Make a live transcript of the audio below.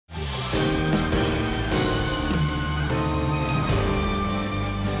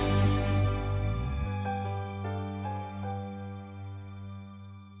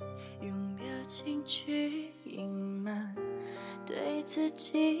进去隐瞒，对自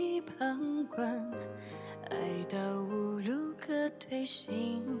己旁观，爱到无路可退，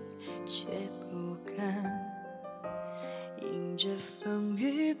心却不甘。迎着风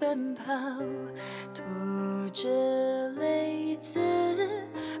雨奔跑，拖着泪自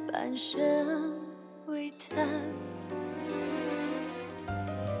半生微叹。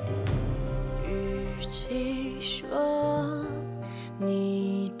与其说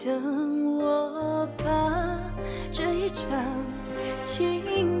你等我把这一场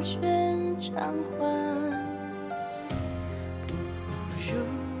青春偿还，不如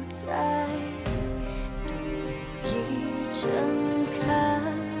再赌一阵看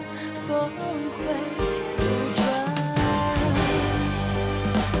峰回路转。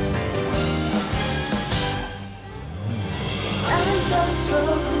爱当作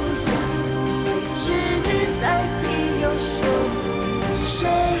孤雁会志在必有所悟，谁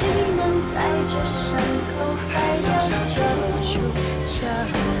能带着伤口还要消除蔷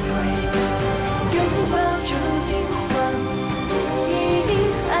薇，拥抱注定荒芜，遗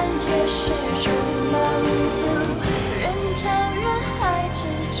憾也是种满足。人潮人海之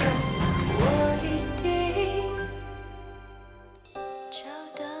中，我一定找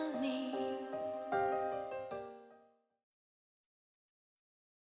到你。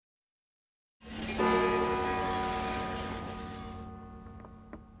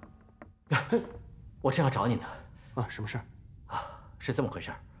我正要找你呢。啊，什么事儿？啊，是这么回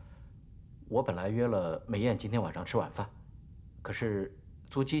事儿。我本来约了梅艳今天晚上吃晚饭，可是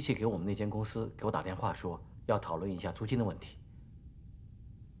租机器给我们那间公司给我打电话说要讨论一下租金的问题。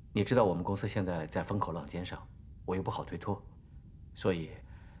你知道我们公司现在在风口浪尖上，我又不好推脱，所以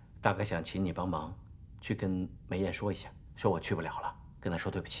大概想请你帮忙去跟梅艳说一下，说我去不了了，跟她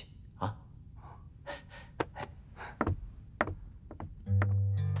说对不起啊。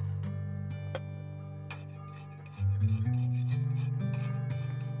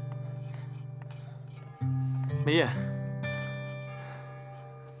梅艳，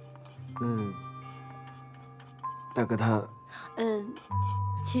大哥他，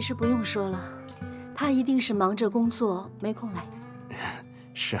其实不用说了，他一定是忙着工作，没空来。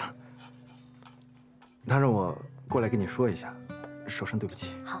是啊，他让我过来跟你说一下，说声对不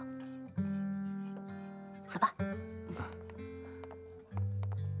起。好，走吧。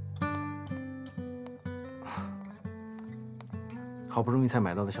好不容易才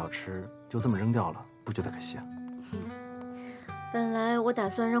买到的小吃，就这么扔掉了，不觉得可惜啊？本来我打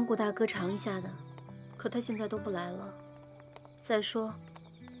算让顾大哥尝一下的，可他现在都不来了。再说，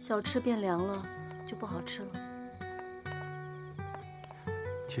小吃变凉了，就不好吃了。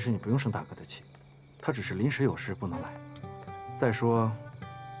其实你不用生大哥的气，他只是临时有事不能来。再说，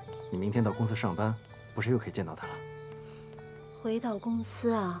你明天到公司上班，不是又可以见到他了？回到公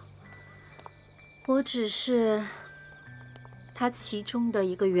司啊，我只是他其中的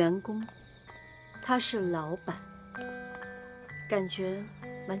一个员工，他是老板，感觉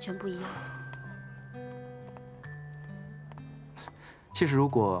完全不一样。其实，如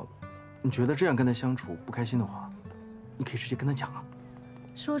果你觉得这样跟他相处不开心的话，你可以直接跟他讲啊。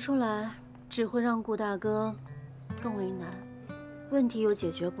说出来只会让顾大哥更为难，问题又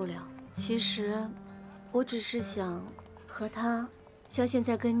解决不了。其实，我只是想和他像现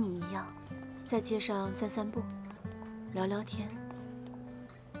在跟你一样，在街上散散步，聊聊天。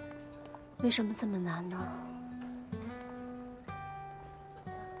为什么这么难呢？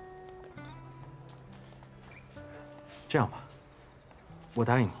这样吧，我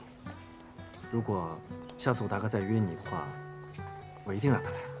答应你，如果下次我大哥再约你的话，我一定让他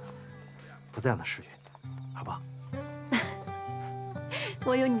来，不再让他失约，好不好？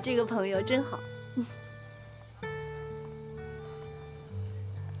我有你这个朋友真好。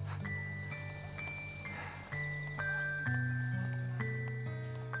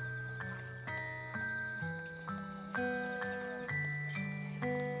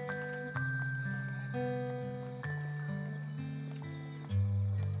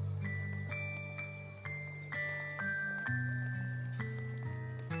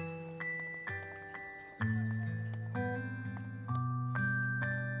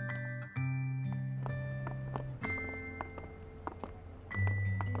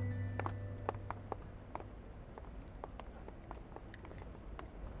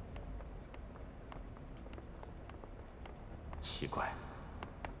奇怪，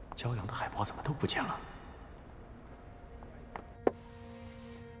骄阳的海报怎么都不见了？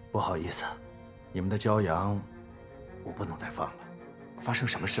不好意思，你们的骄阳我不能再放了。发生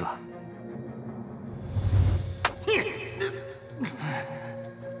什么事了？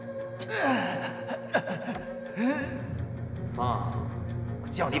放！我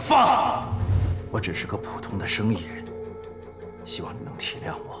叫你放！我只是个普通的生意人，希望你能体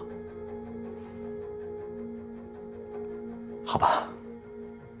谅我。好吧，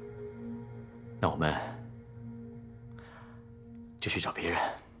那我们就去找别人。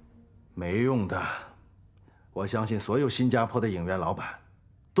没用的，我相信所有新加坡的影院老板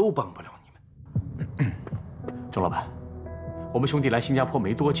都帮不了你们。钟老板，我们兄弟来新加坡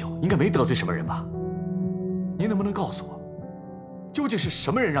没多久，应该没得罪什么人吧？您能不能告诉我，究竟是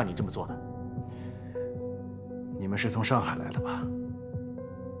什么人让你这么做的？你们是从上海来的吧？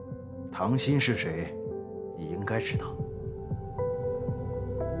唐鑫是谁，你应该知道。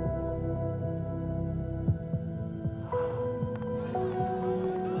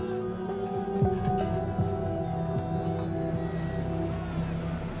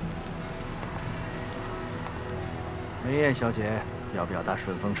梅艳小姐，要不要搭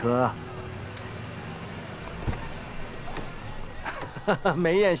顺风车？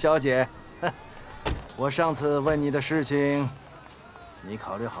梅艳小姐，我上次问你的事情，你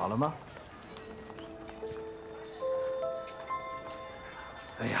考虑好了吗？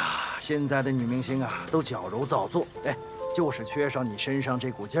哎呀，现在的女明星啊，都矫揉造作，哎，就是缺少你身上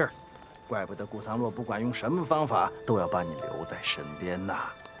这股劲儿。怪不得顾桑洛不管用什么方法，都要把你留在身边呐。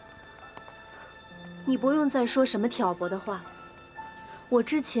你不用再说什么挑拨的话，我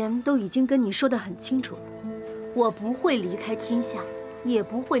之前都已经跟你说得很清楚了，我不会离开天下，也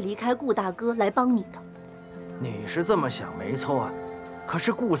不会离开顾大哥来帮你的。你是这么想没错啊，可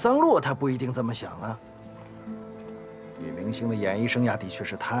是顾桑洛他不一定这么想啊。女明星的演艺生涯的确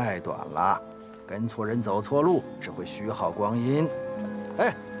是太短了，跟错人走错路只会虚耗光阴。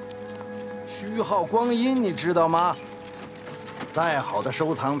哎，虚耗光阴你知道吗？再好的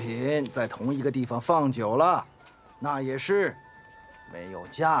收藏品，在同一个地方放久了，那也是没有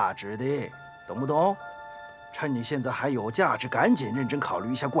价值的，懂不懂？趁你现在还有价值，赶紧认真考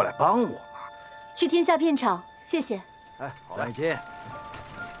虑一下，过来帮我嘛。去天下片场，谢谢。哎，再见。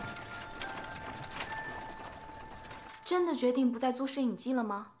真的决定不再租摄影机了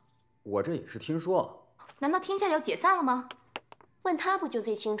吗？我这也是听说。难道天下要解散了吗？问他不就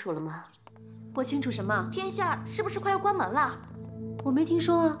最清楚了吗？我清楚什么？天下是不是快要关门了？我没听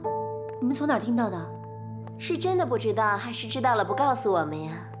说啊，你们从哪儿听到的？是真的不知道，还是知道了不告诉我们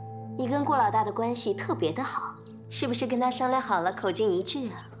呀？你跟顾老大的关系特别的好，是不是跟他商量好了，口径一致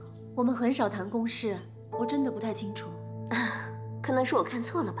啊？我们很少谈公事，我真的不太清楚。可能是我看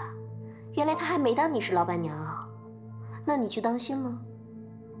错了吧？原来他还没当你是老板娘啊？那你就当心了。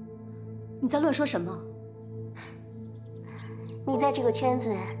你在乱说什么？你在这个圈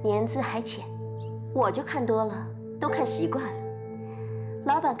子年资还浅，我就看多了，都看习惯了。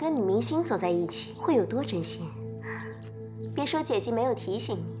老板跟女明星走在一起，会有多真心？别说姐姐没有提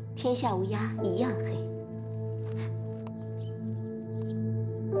醒你，天下乌鸦一样黑。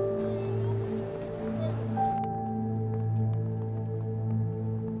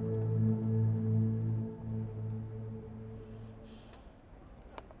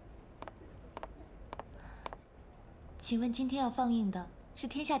请问今天要放映的是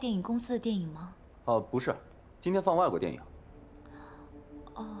天下电影公司的电影吗？不是，今天放外国电影。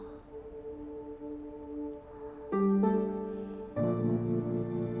哦。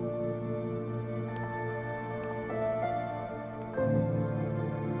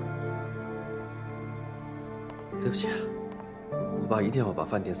对不起啊，我爸一定要把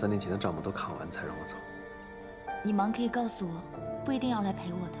饭店3年前的账目都看完才让我走。你忙可以告诉我，不一定要来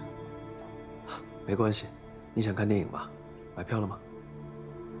陪我的。没关系，你想看电影吧？买票了吗？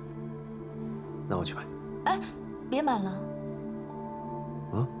那我去买。哎，别买了。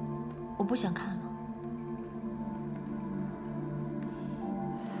啊？我不想看了。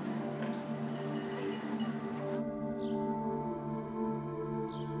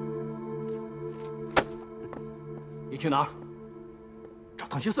你去哪儿？找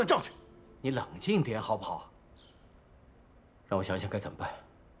唐鑫算账去。你冷静点好不好？让我想想该怎么办。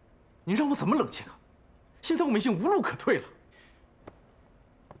你让我怎么冷静啊？现在我们已经无路可退了。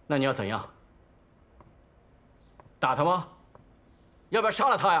那你要怎样？打他吗？要不要杀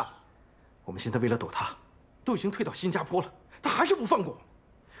了他呀？我们现在为了躲他，都已经退到新加坡了，他还是不放过我们。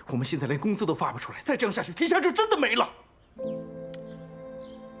我们现在连工资都发不出来，再这样下去，天下就真的没了。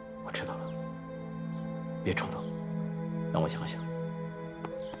我知道了，别冲动，让我想想，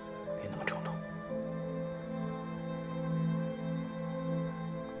别那么冲动。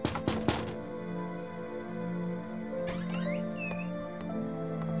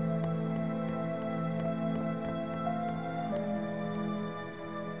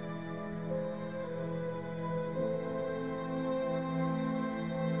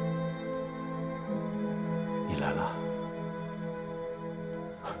你来了，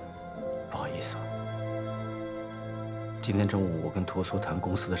不好意思。今天中午我跟屠苏谈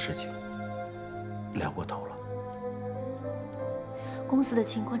公司的事情，聊过头了。公司的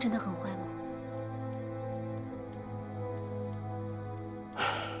情况真的很坏吗？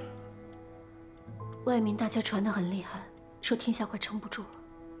外面大家传得很厉害，说天下快撑不住了。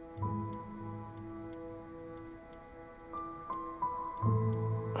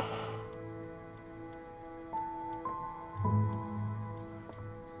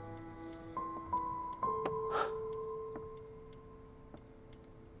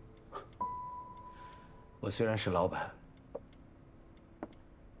我虽然是老板，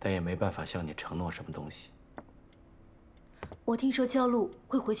但也没办法向你承诺什么东西。我听说焦路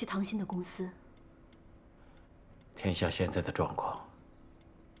会回去唐鑫的公司。天下现在的状况，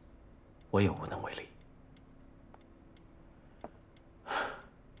我也无能为力。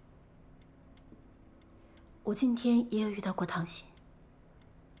我今天也有遇到过唐鑫。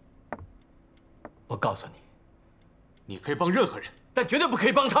我告诉你，你可以帮任何人，但绝对不可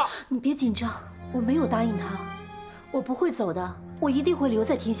以帮他。你别紧张，我没有答应他，我不会走的，我一定会留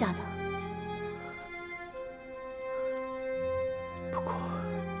在天下的。不过，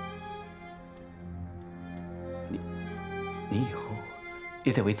你以后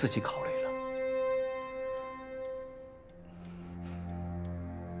也得为自己考虑了。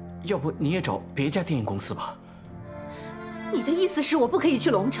要不你也找别家电影公司吧？你的意思是我不可以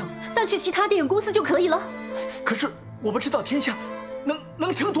去龙城，但去其他电影公司就可以了？可是我不知道天下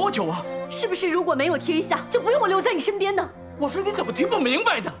能撑多久啊！是不是如果没有天下，就不用我留在你身边呢？我说你怎么听不明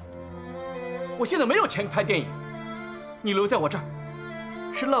白呢？我现在没有钱拍电影，你留在我这儿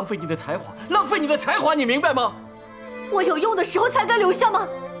是浪费你的才华，浪费你的才华，你明白吗？我有用的时候才该留下吗？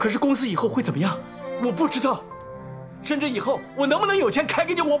可是公司以后会怎么样？我不知道，甚至以后我能不能有钱开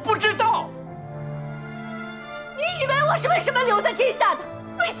给你，我不知道。你以为我是为什么留在天下的？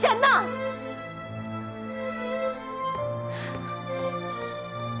为钱呢？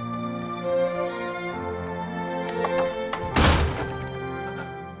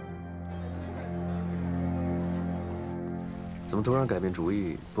怎么突然改变主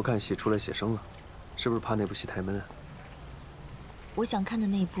意，不看戏出来写生了？是不是怕那部戏太闷啊？我想看的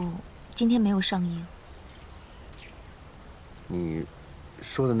那部今天没有上映。你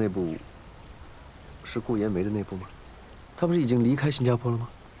说的那部是顾延枚的那部吗？他不是已经离开新加坡了吗？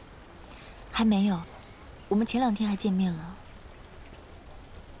还没有，我们前2天还见面了。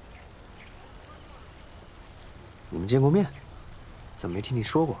你们见过面？怎么没听你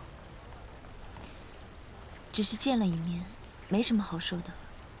说过？只是见了一面，没什么好说的。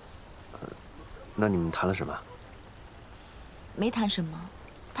那你们谈了什么？没谈什么，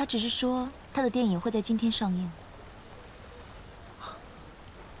他只是说他的电影会在今天上映。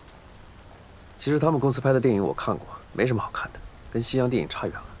其实他们公司拍的电影我看过，没什么好看的，跟西洋电影差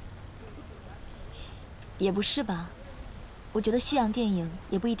远了。也不是吧，我觉得西洋电影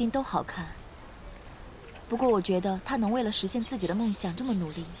也不一定都好看。不过我觉得他能为了实现自己的梦想这么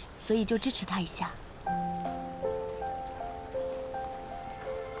努力，所以就支持他一下。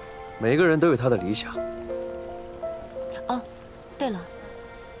每个人都有他的理想。哦，对了，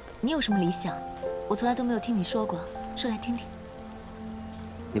你有什么理想？我从来都没有听你说过，说来听听。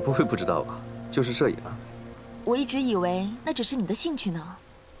你不会不知道吧？就是摄影啊。我一直以为那只是你的兴趣呢，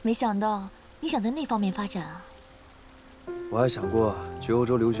没想到你想在那方面发展啊。我还想过去欧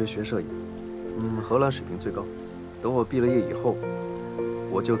洲留学学摄影，荷兰水平最高。等我毕了业以后，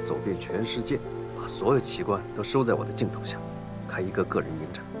我就走遍全世界，把所有奇观都收在我的镜头下，开一个个人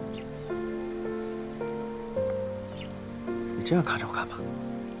影展。你这样看着我干嘛？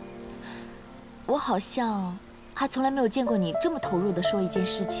我好像还从来没有见过你这么投入地说一件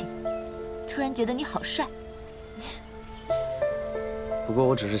事情，突然觉得你好帅。不过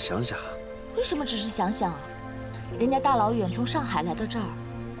我只是想想。为什么只是想想？人家大老远从上海来到这儿，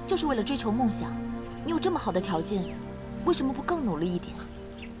就是为了追求梦想。你有这么好的条件，为什么不更努力一点？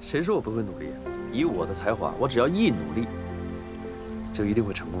谁说我不会努力？以我的才华，我只要一努力，就一定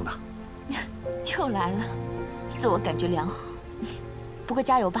会成功的。又来了，自我感觉良好。不过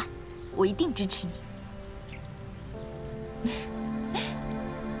加油吧，我一定支持你。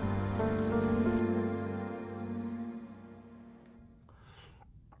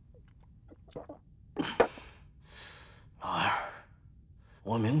老二，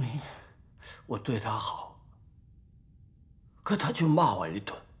我明明我对他好，可他却骂我一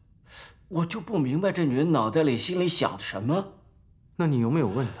顿，我就不明白这女人脑袋里心里想的什么。那你有没有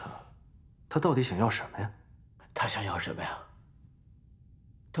问他，他到底想要什么呀？他想要什么呀？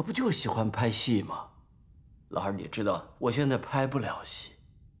他不就喜欢拍戏吗？老二，你知道我现在拍不了戏，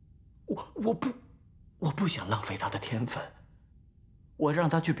我不想浪费他的天分，我让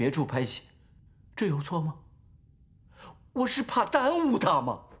他去别处拍戏，这有错吗？我是怕耽误他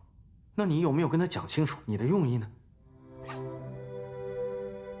嘛。那你有没有跟他讲清楚你的用意呢？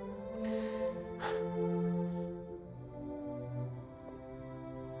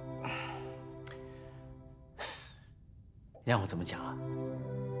让我怎么讲啊？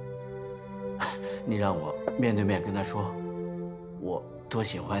你让我面对面跟他说，我多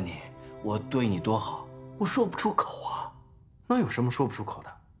喜欢你，我对你多好，我说不出口啊。那有什么说不出口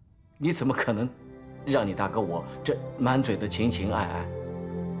的？你怎么可能让你大哥我这满嘴的情情爱爱？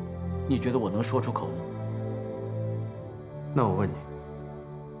你觉得我能说出口吗？那我问你，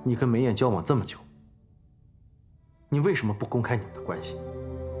你跟梅艳交往这么久，你为什么不公开你们的关系？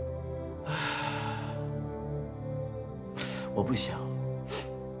我不想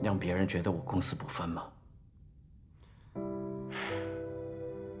让别人觉得我公私不分嘛。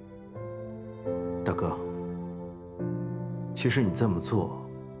大哥，其实你这么做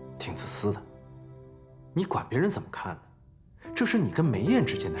挺自私的。你管别人怎么看呢？这是你跟梅艳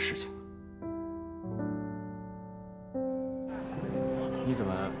之间的事情。你怎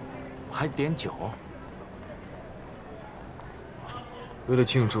么还点酒？为了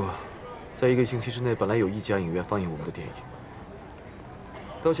庆祝，在1个星期之内，本来有1家影院放映我们的电影，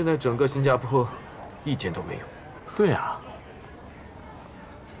到现在整个新加坡1间都没有。对啊，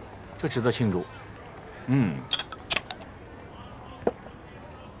这值得庆祝。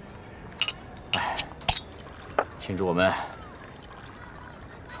哎，庆祝我们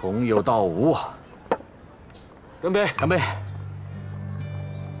从有到无。干杯！干杯！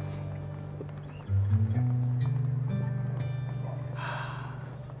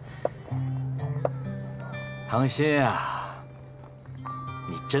唐鑫啊，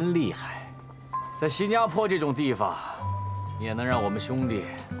你真厉害，在新加坡这种地方，你也能让我们兄弟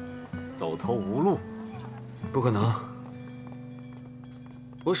走投无路。不可能，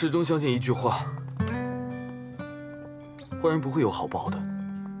我始终相信一句话：坏人不会有好报的，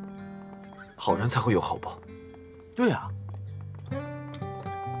好人才会有好报。对啊，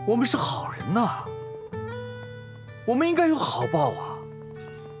我们是好人呐，我们应该有好报啊。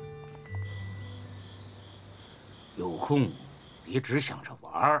有空别只想着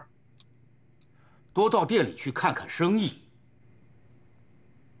玩儿，多到店里去看看生意。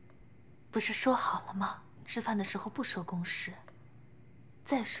不是说好了吗？吃饭的时候不说公事。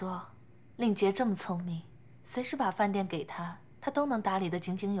再说，令杰这么聪明，随时把饭店给他，他都能打理得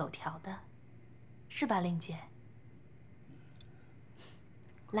井井有条的，是吧，令杰？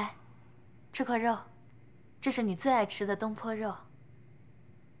来，吃块肉，这是你最爱吃的东坡肉。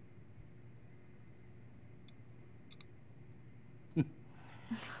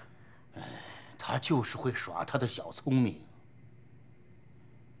他就是会耍他的小聪明。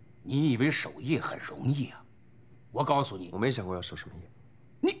你以为守业很容易啊？我告诉你，我没想过要守什么业。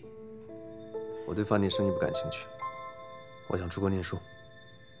你，我对饭店生意不感兴趣，我想出国念书。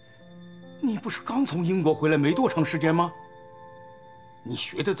你不是刚从英国回来没多长时间吗？你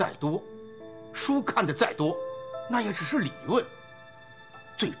学的再多，书看的再多，那也只是理论。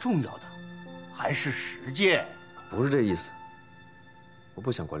最重要的还是实践。不是这意思，我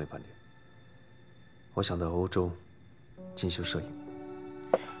不想管理饭店。我想到欧洲进修摄影。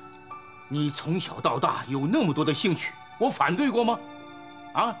你从小到大有那么多的兴趣，我反对过吗？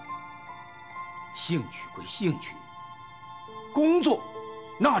啊？兴趣归兴趣，工作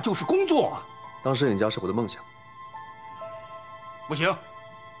那就是工作啊。当摄影家是我的梦想。不行，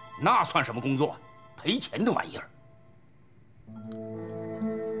那算什么工作？赔钱的玩意儿。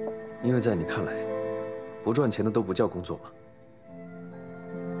因为在你看来，不赚钱的都不叫工作吗？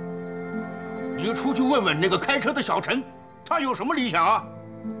你出去问问那个开车的小陈，他有什么理想啊？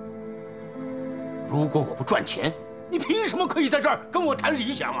如果我不赚钱，你凭什么可以在这儿跟我谈理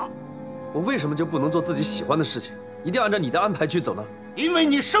想啊？我为什么就不能做自己喜欢的事情，一定要按照你的安排去走呢？因为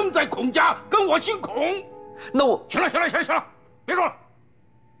你生在孔家，跟我姓孔。那我……行了，别说了，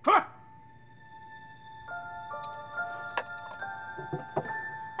出来。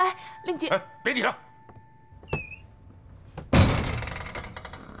哎，令杰，哎，别理他。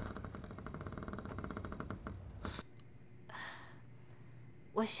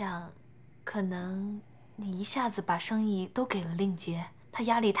我想，可能你一下子把生意都给了令杰，他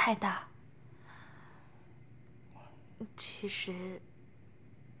压力太大。其实，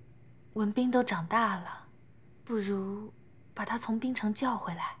文彬都长大了，不如把他从槟城叫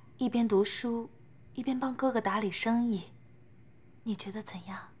回来，一边读书，一边帮哥哥打理生意。你觉得怎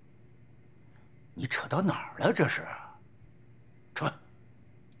样？你扯到哪儿了？这是？出来。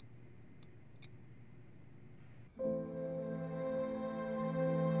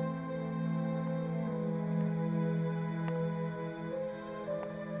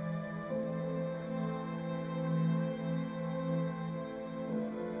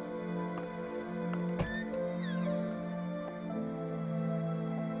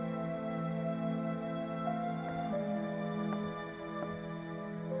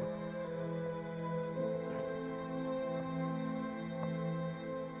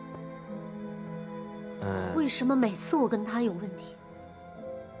为什么每次我跟他有问题，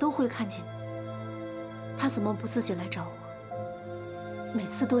都会看见你？他怎么不自己来找我？每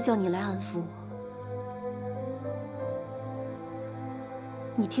次都叫你来安抚我。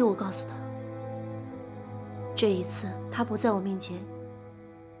你替我告诉他，这一次他不在我面前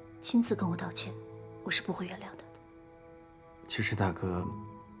亲自跟我道歉，我是不会原谅他的。其实大哥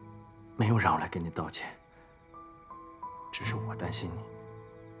没有让我来跟你道歉，只是我担心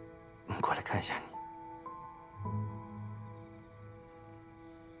你，过来看一下你。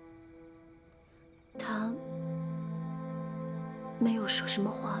他没有说什么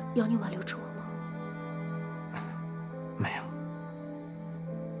话要你挽留住我吗？没有。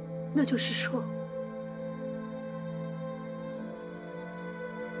那就是说，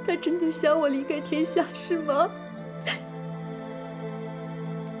他真的想我离开天下，是吗？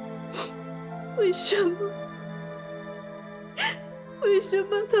为什么？为什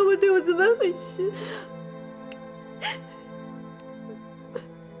么他会对我这么狠心？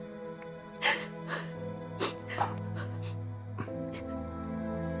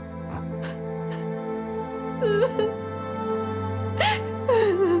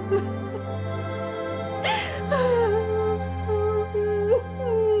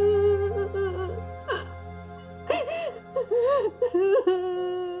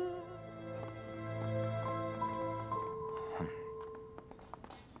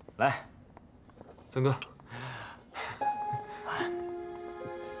来，曾哥，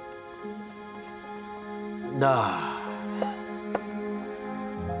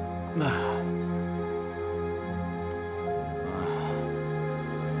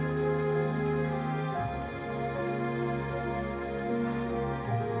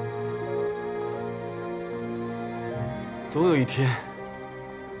总有一天，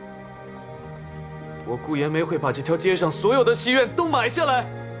我顾延梅会把这条街上所有的戏院都买下来。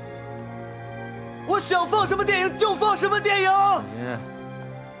我想放什么电影就放什么电影。你，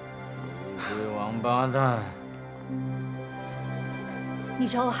这王八蛋！你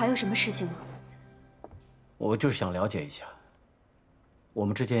找我还有什么事情吗？我就是想了解一下，我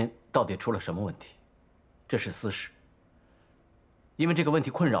们之间到底出了什么问题？这是私事，因为这个问题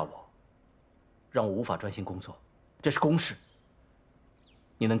困扰我，让我无法专心工作。这是公事，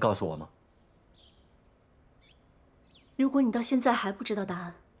你能告诉我吗？如果你到现在还不知道答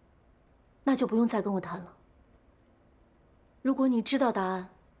案，那就不用再跟我谈了。如果你知道答案，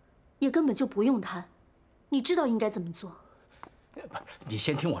也根本就不用谈，你知道应该怎么做。你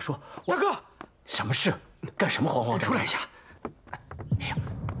先听我说，大哥，什么事？干什么慌慌张张？出来一下。哎呀，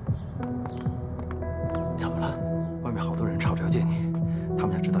怎么了？外面好多人吵着要见你，他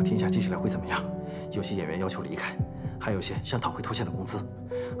们想知道天下接下来会怎么样。有些演员要求离开，还有些想讨回拖欠的工资，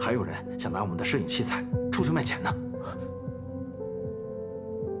还有人想拿我们的摄影器材出去卖钱呢。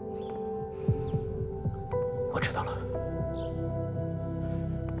我知道了，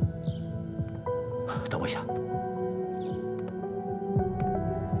等我一下，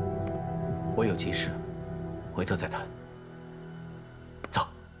我有急事，回头再谈。走。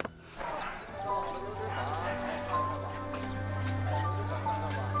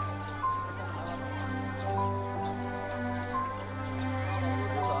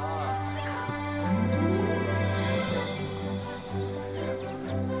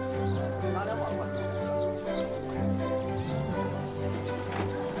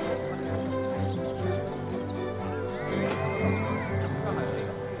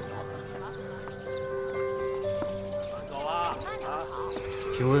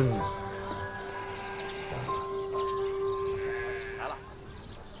请问，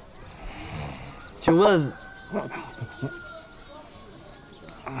请问，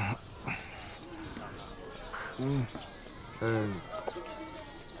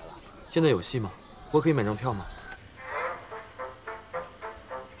现在有戏吗？我可以买张票吗？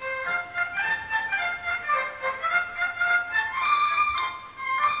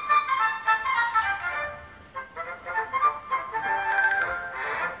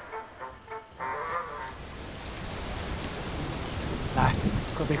来，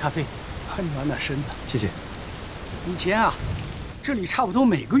喝杯咖啡，帮你暖暖身子。谢谢。以前啊，这里差不多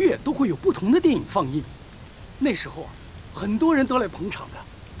每个月都会有不同的电影放映，那时候啊，很多人都来捧场的。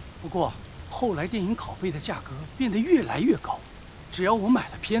不过后来电影拷贝的价格变得越来越高，只要我买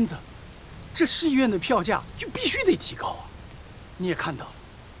了片子，这戏院的票价就必须得提高啊。你也看到了，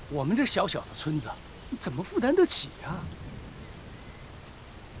我们这小小的村子，怎么负担得起呀？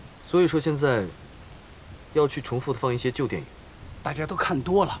所以说现在要去重复的放一些旧电影。大家都看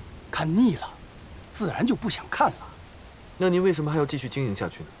多了，看腻了，自然就不想看了。那您为什么还要继续经营下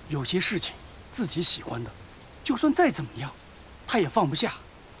去呢？有些事情自己喜欢的，就算再怎么样，他也放不下。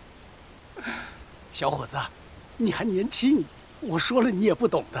小伙子，你还年轻，我说了你也不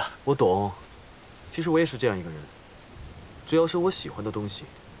懂的。我懂，其实我也是这样一个人，只要是我喜欢的东西，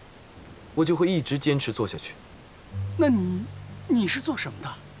我就会一直坚持做下去。那你是做什么的？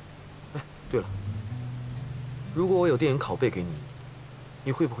哎，对了，如果我有电影拷贝给你，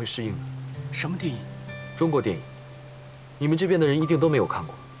你会不会适应呢？什么电影？中国电影。你们这边的人一定都没有看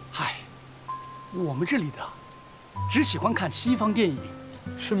过。嗨，我们这里的只喜欢看西方电影。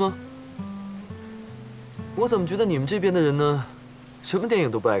是吗？我怎么觉得你们这边的人呢，什么电影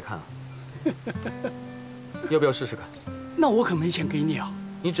都不爱看啊？要不要试试看？那我可没钱给你啊。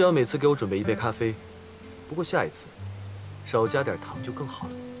你只要每次给我准备一杯咖啡，不过下一次少加点糖就更好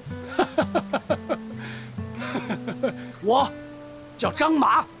了。我叫张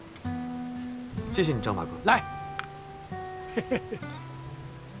马。谢谢你，张马哥。来。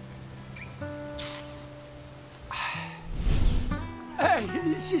哎，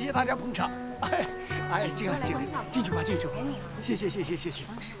谢谢大家捧场。哎，进来，进去吧。谢谢。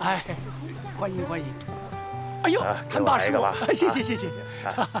哎，欢迎。哎呦，谭大叔，谢谢。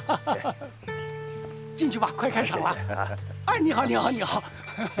进去吧，快开场了。哎，你好。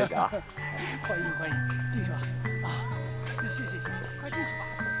谢谢啊。欢迎，进去吧。啊，谢谢，快进去吧。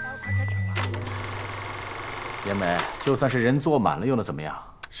快开场了。延梅，就算是人坐满了又能怎么样？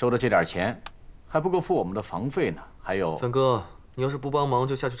收的这点钱，还不够付我们的房费呢。还有，三哥，你要是不帮忙，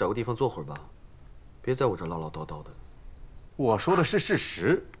就下去找个地方坐会儿吧，别在我这唠唠叨叨的。我说的是事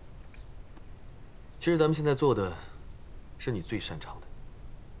实。其实咱们现在做的，是你最擅长的。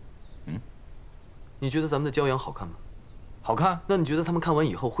你觉得咱们的骄阳好看吗？好看。那你觉得他们看完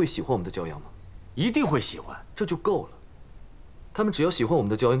以后会喜欢我们的骄阳吗？一定会喜欢，这就够了。他们只要喜欢我们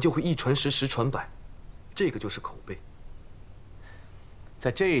的骄阳，就会一传十，十传百。这个就是口碑，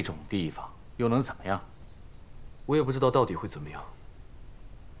在这种地方又能怎么样？我也不知道到底会怎么样。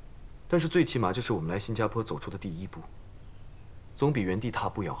但是最起码这是我们来新加坡走出的第一步，总比原地踏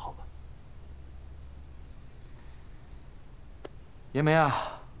步要好吧？延梅啊，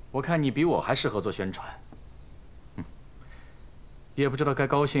我看你比我还适合做宣传。也不知道该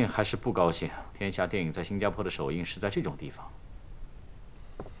高兴还是不高兴。天下电影在新加坡的首映是在这种地方。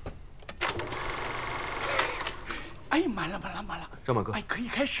哎，满了。张马哥，哎，可以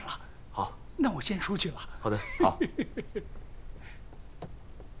开始了。好，那我先出去了。好的，好。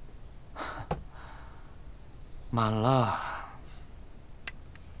满了。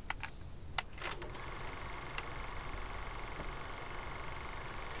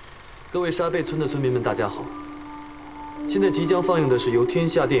各位沙贝村的村民们，大家好。现在即将放映的是由天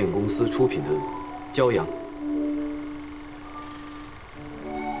下电影公司出品的《骄阳》。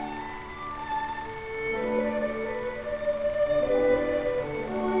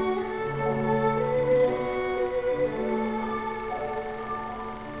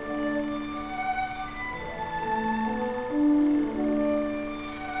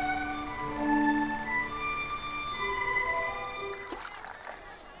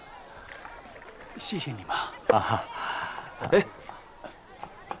谢谢你们啊！哎，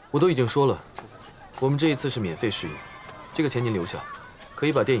我都已经说了，我们这一次是免费试映，这个钱您留下，可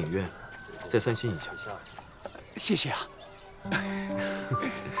以把电影院再翻新一下。谢谢啊！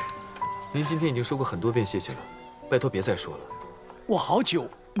您今天已经说过很多遍谢谢了，拜托别再说了。我好久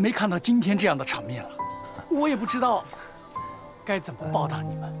没看到今天这样的场面了，我也不知道该怎么报答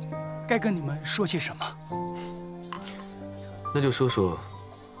你们，该跟你们说些什么。那就说说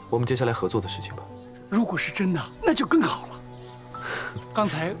我们接下来合作的事情吧。如果是真的，那就更好了。刚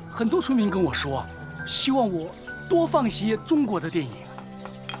才很多村民跟我说，希望我多放些中国的电影。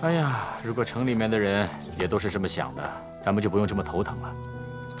哎呀，如果城里面的人也都是这么想的，咱们就不用这么头疼了。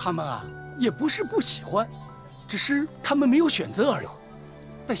他们啊，也不是不喜欢，只是他们没有选择而已。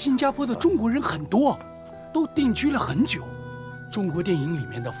在新加坡的中国人很多，都定居了很久。中国电影里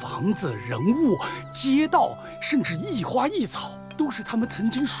面的房子、人物、街道，甚至一花一草，都是他们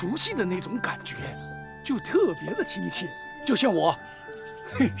曾经熟悉的那种感觉，就特别的亲切。就像我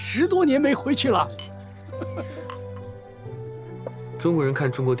，10多年没回去了。中国人看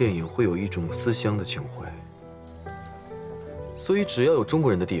中国电影会有一种思乡的情怀，所以只要有中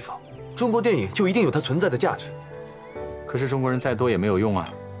国人的地方，中国电影就一定有它存在的价值。可是中国人再多也没有用啊，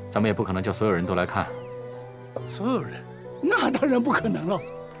咱们也不可能叫所有人都来看。所有人？那当然不可能了。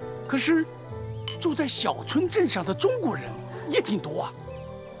可是，住在小村镇上的中国人也挺多啊。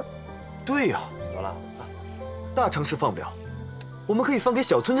对呀，好了，大城市放不了，我们可以放给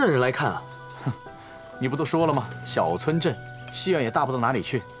小村镇人来看啊。哼，你不都说了吗？小村镇，戏院也大不到哪里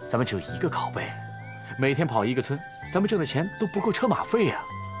去，咱们只有一个拷贝，每天跑一个村，咱们挣的钱都不够车马费呀。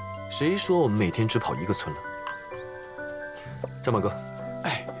谁说我们每天只跑一个村了？张马哥，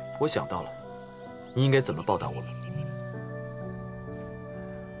哎，我想到了，你应该怎么报答我们？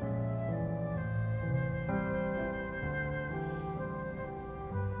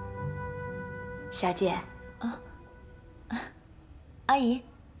小姐，阿姨，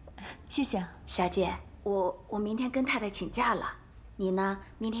谢谢。小姐，我明天跟太太请假了，你呢？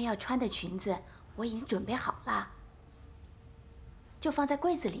明天要穿的裙子我已经准备好了，就放在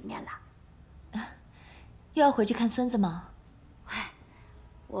柜子里面了。又要回去看孙子吗？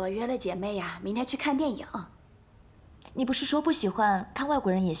我约了姐妹呀，明天去看电影。你不是说不喜欢看外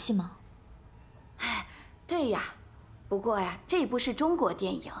国人演戏吗？对呀，不过呀，这部是中国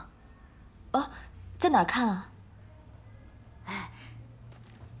电影。哦，在哪儿看啊？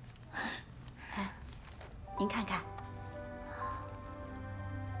您看看。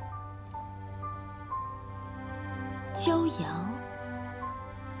骄阳。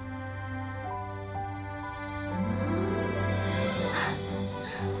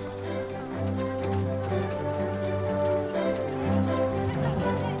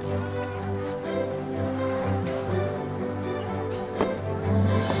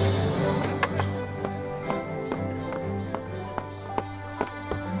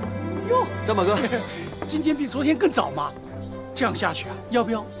张马哥，今天比昨天更早嘛？这样下去啊，要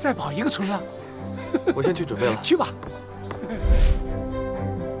不要再跑一个村啊？我先去准备了。去吧。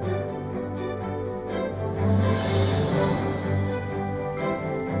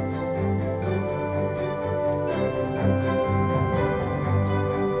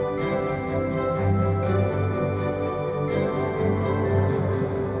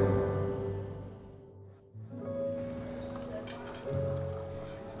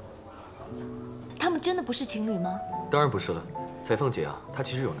真的不是情侣吗？当然不是了，彩凤姐啊，她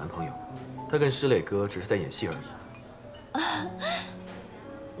其实有男朋友，她跟石磊哥只是在演戏而已。啊，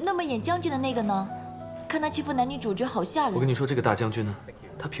那么演将军的那个呢？看他欺负男女主角好吓人。我跟你说，这个大将军呢，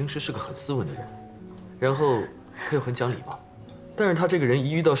他平时是个很斯文的人，然后他又很讲礼貌，但是他这个人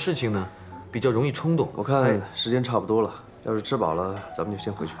一遇到事情呢，比较容易冲动。我看时间差不多了，要是吃饱了，咱们就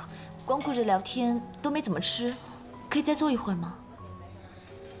先回去吧。光顾着聊天都没怎么吃，可以再坐一会儿吗？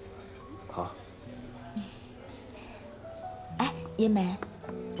好。哎，延梅，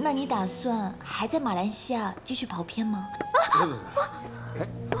那你打算还在马来西亚继续跑偏吗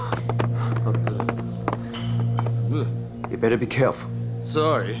？You better be careful.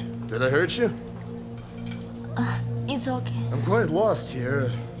 Sorry, did I hurt you? It's okay. I'm quite lost here.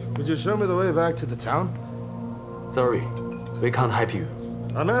 Could you show me the way back to the town? Sorry, we can't help you.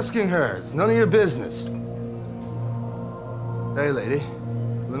 I'm asking her. It's none of your business. Hey, lady,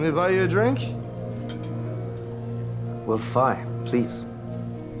 let me buy you a drink? Well, fine, please.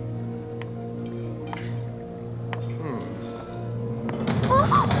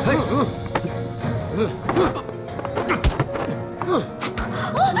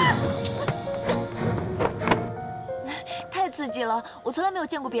 太刺激了！我从来没有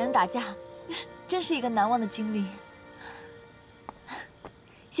见过别人打架，真是一个难忘的经历。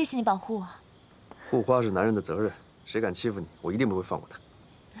谢谢你保护我。护花是男人的责任，谁敢欺负你，我一定不会放过他。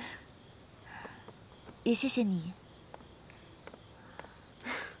也谢谢你。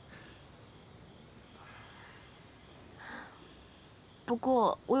不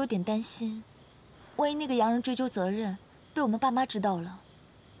过我有点担心，万一那个洋人追究责任被我们爸妈知道了，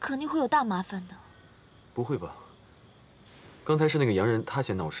肯定会有大麻烦的。不会吧？刚才是那个洋人他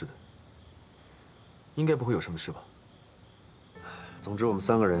先闹事的，应该不会有什么事吧？总之，我们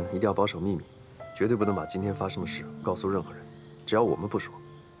3个人一定要保守秘密，绝对不能把今天发生的事告诉任何人。只要我们不说，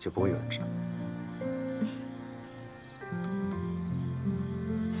就不会有人知道。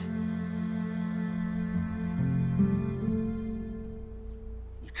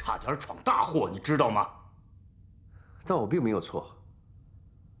差点闯大祸，你知道吗？但我并没有错，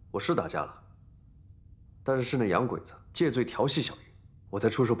我是打架了，但是是那洋鬼子借罪调戏小鱼，我才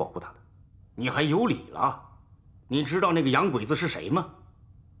出手保护他的。你还有理了？你知道那个洋鬼子是谁吗？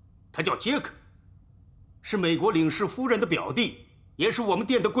他叫杰克，是美国领事夫人的表弟，也是我们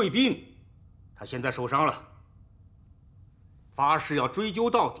店的贵宾。他现在受伤了，发誓要追究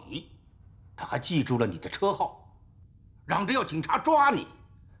到底。他还记住了你的车号，嚷着要警察抓你。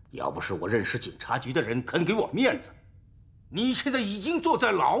要不是我认识警察局的人肯给我面子，你现在已经坐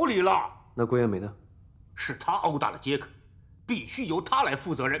在牢里了。那顾延梅呢？是他殴打了杰克，必须由他来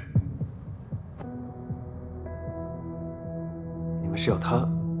负责任。你们是要他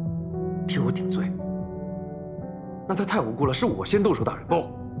替我顶罪？那他太无辜了，是我先动手打人的。不，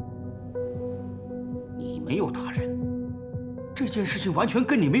你没有打人，这件事情完全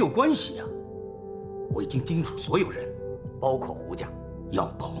跟你没有关系呀。我已经叮嘱所有人，包括胡家，要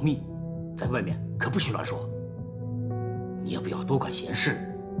保密，在外面可不许乱说。你也不要多管闲事，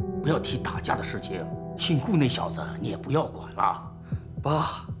不要提打架的事情。姓顾那小子你也不要管了。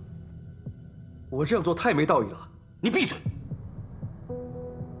爸，我这样做太没道义了。你闭嘴！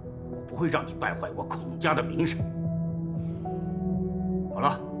我不会让你败坏我孔家的名声。好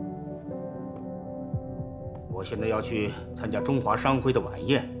了，我现在要去参加中华商会的晚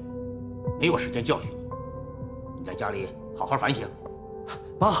宴，没有时间教训你。你在家里好好反省。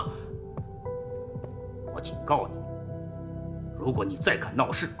爸，我警告你，如果你再敢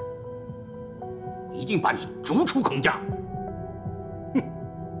闹事，一定把你逐出孔家。哼！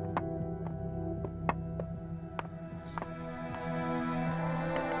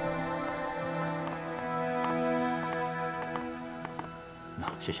那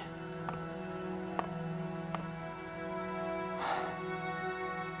谢谢。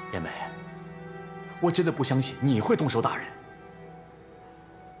燕梅，我真的不相信你会动手打人。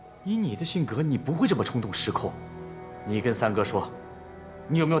以你的性格，你不会这么冲动失控。你跟三哥说，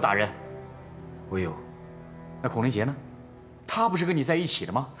你有没有打人？我有。那孔令杰呢？他不是跟你在一起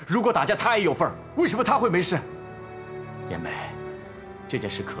的吗？如果打架他也有份儿，为什么他会没事？燕梅，这件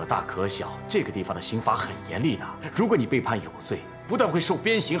事可大可小，这个地方的刑罚很严厉的。如果你被判有罪，不但会受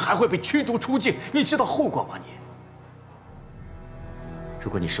鞭刑，还会被驱逐出境。你知道后果吗？你，如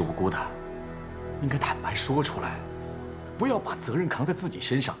果你是无辜的，应该坦白说出来，不要把责任扛在自己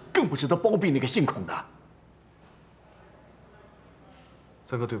身上，更不值得包庇那个姓孔的。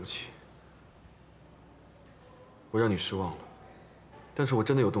三哥，对不起，我让你失望了。但是我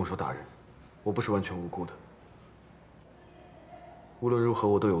真的有动手打人，我不是完全无辜的。无论如何，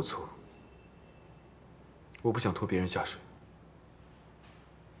我都有错。我不想拖别人下水。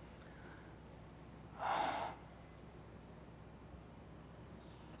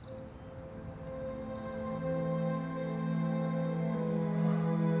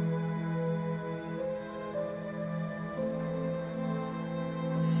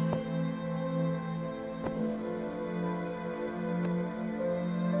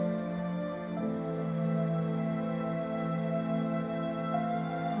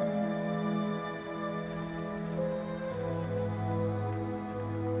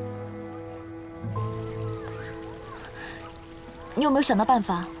你有没有想到办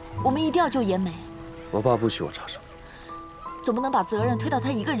法？我们一定要救延梅。我爸不许我插手，总不能把责任推到他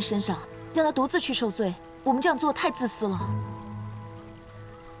一个人身上，让他独自去受罪。我们这样做太自私了。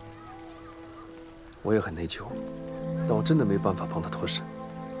我也很内疚，但我真的没办法帮他脱身。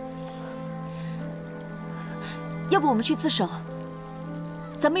要不我们去自首？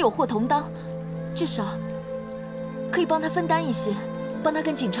咱们有祸同当，至少可以帮他分担一些，帮他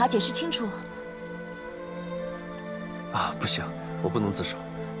跟警察解释清楚。啊，不行，我不能自首。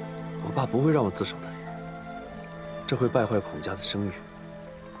我爸不会让我自首的，这会败坏孔家的声誉，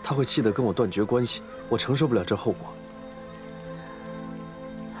他会气得跟我断绝关系，我承受不了这后果。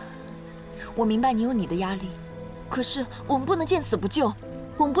我明白你有你的压力，可是我们不能见死不救，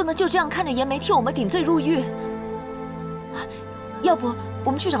我们不能就这样看着延梅替我们顶罪入狱。要不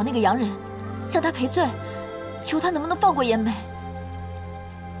我们去找那个洋人，向他赔罪，求他能不能放过延梅。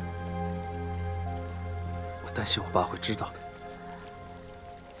我担心我爸会知道的。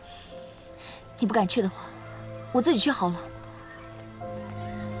你不敢去的话，我自己去好了。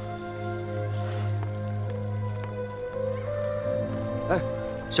哎，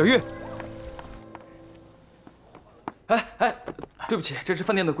小玉。哎，对不起，这是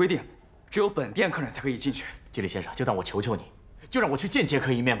饭店的规定，只有本店客人才可以进去。经理先生，就当我求求你，就让我去见杰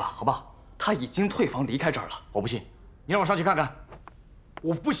克一面吧，好吧？他已经退房离开这儿了。我不信，你让我上去看看。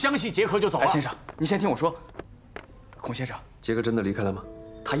我不相信杰克就走了。哎，先生，你先听我说。孔先生，杰克真的离开了吗？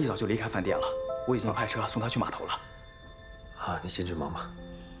他一早就离开饭店了，我已经派车送他去码头了。啊，你先去忙吧。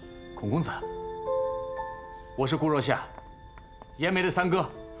孔公子，我是顾若夏，延梅的三哥，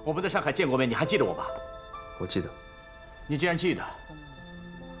我们在上海见过面，你还记得我吧？我记得。你既然记得，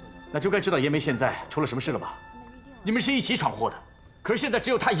那就该知道延梅现在出了什么事了吧？你们是一起闯祸的，可是现在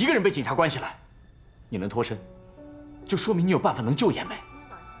只有他一个人被警察关起来，你能脱身，就说明你有办法能救延梅。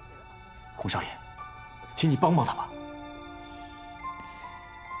孔少爷，请你帮帮他吧。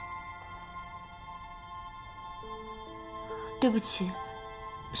对不起，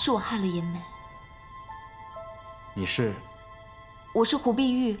是我害了延梅。你是？我是胡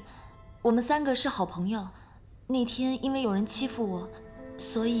碧玉，我们三个是好朋友。那天因为有人欺负我，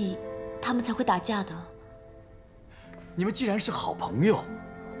所以他们才会打架的。你们既然是好朋友，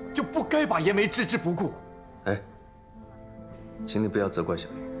就不该把延梅置之不顾。哎，请你不要责怪小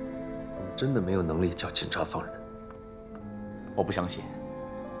玉，我们真的没有能力叫警察放人。我不相信，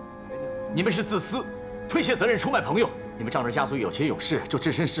你们是自私，推卸责任出卖朋友。你们仗着家族有钱有势就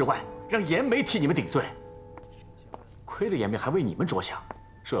置身事外，让延梅替你们顶罪。亏了延梅还为你们着想，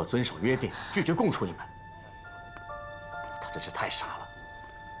说要遵守约定，拒绝供出你们。他真是太傻了，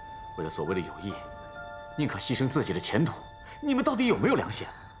为了所谓的友谊，宁可牺牲自己的前途。你们到底有没有良心？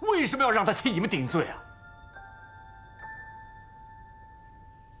为什么要让他替你们顶罪啊？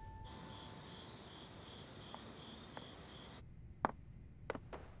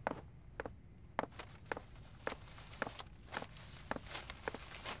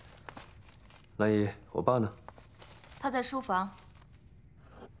 兰姨，我爸呢？他在书房。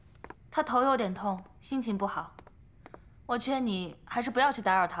他头有点痛，心情不好。我劝你还是不要去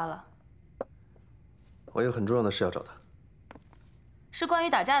打扰他了。我有很重要的事要找他。是关于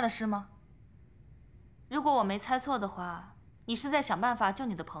打架的事吗？如果我没猜错的话，你是在想办法救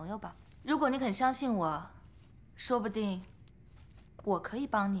你的朋友吧？如果你肯相信我，说不定我可以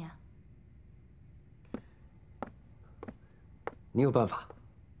帮你啊。你有办法？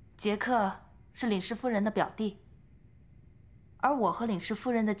杰克 是领事夫人的表弟，而我和领事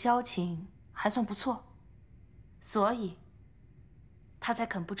夫人的交情还算不错，所以他才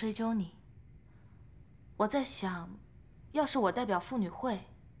肯不追究你。我在想，要是我代表妇女会，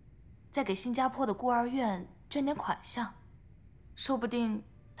再给新加坡的孤儿院捐点款项，说不定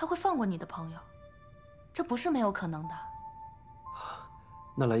他会放过你的朋友，这不是没有可能的。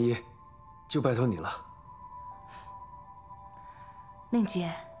那兰姨，就拜托你了。令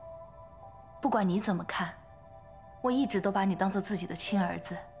杰， 不管你怎么看，我一直都把你当做自己的亲儿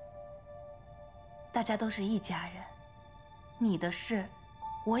子。大家都是一家人，你的事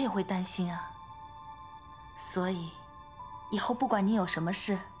我也会担心啊。所以，以后不管你有什么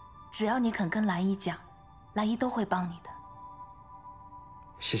事，只要你肯跟兰姨讲，兰姨都会帮你的。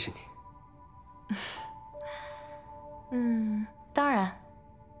谢谢你。当然，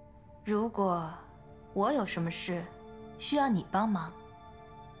如果我有什么事需要你帮忙，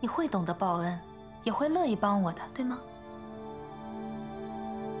 你会懂得报恩，也会乐意帮我的，对吗？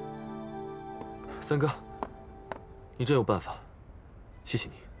三哥，你真有办法，谢谢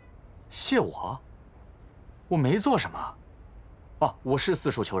你。谢我？我没做什么。哦，我是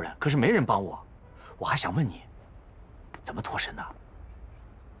四处求人，可是没人帮我。我还想问你，怎么脱身的？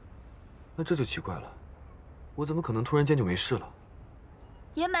那这就奇怪了，我怎么可能突然间就没事了？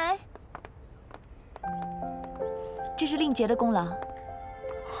延梅，这是令杰的功劳。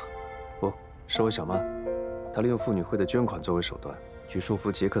 不，是我小妈，她利用妇女会的捐款作为手段，去说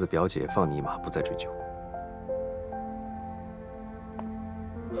服杰克的表姐放你一马，不再追究。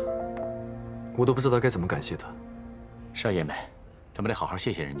我都不知道该怎么感谢她。是啊，叶梅，咱们得好好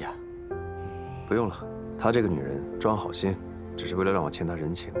谢谢人家。不用了，她这个女人装好心，只是为了让我欠她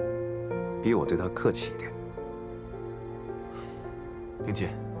人情，逼我对她客气一点。玲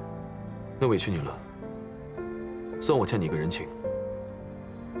姐，那委屈你了，算我欠你一个人情。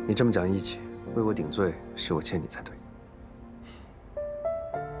 你这么讲义气，为我顶罪，是我欠你才对。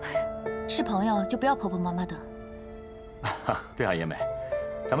是朋友就不要婆婆妈妈的。对啊，叶梅，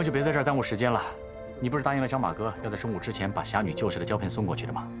咱们就别在这儿耽误时间了。你不是答应了张马哥，要在中午之前把侠女救世的胶片送过去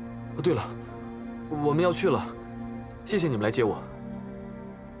的吗？哦，对了，我们要去了，谢谢你们来接我。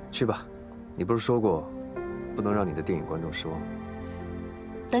去吧，你不是说过，不能让你的电影观众失望。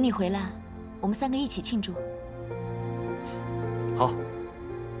等你回来，我们3个一起庆祝。好。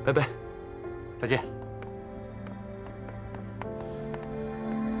 拜拜，再见。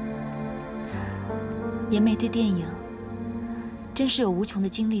延梅对电影真是有无穷的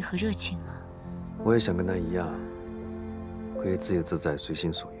精力和热情啊！我也想跟她一样，可以自由自在、随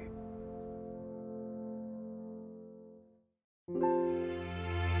心所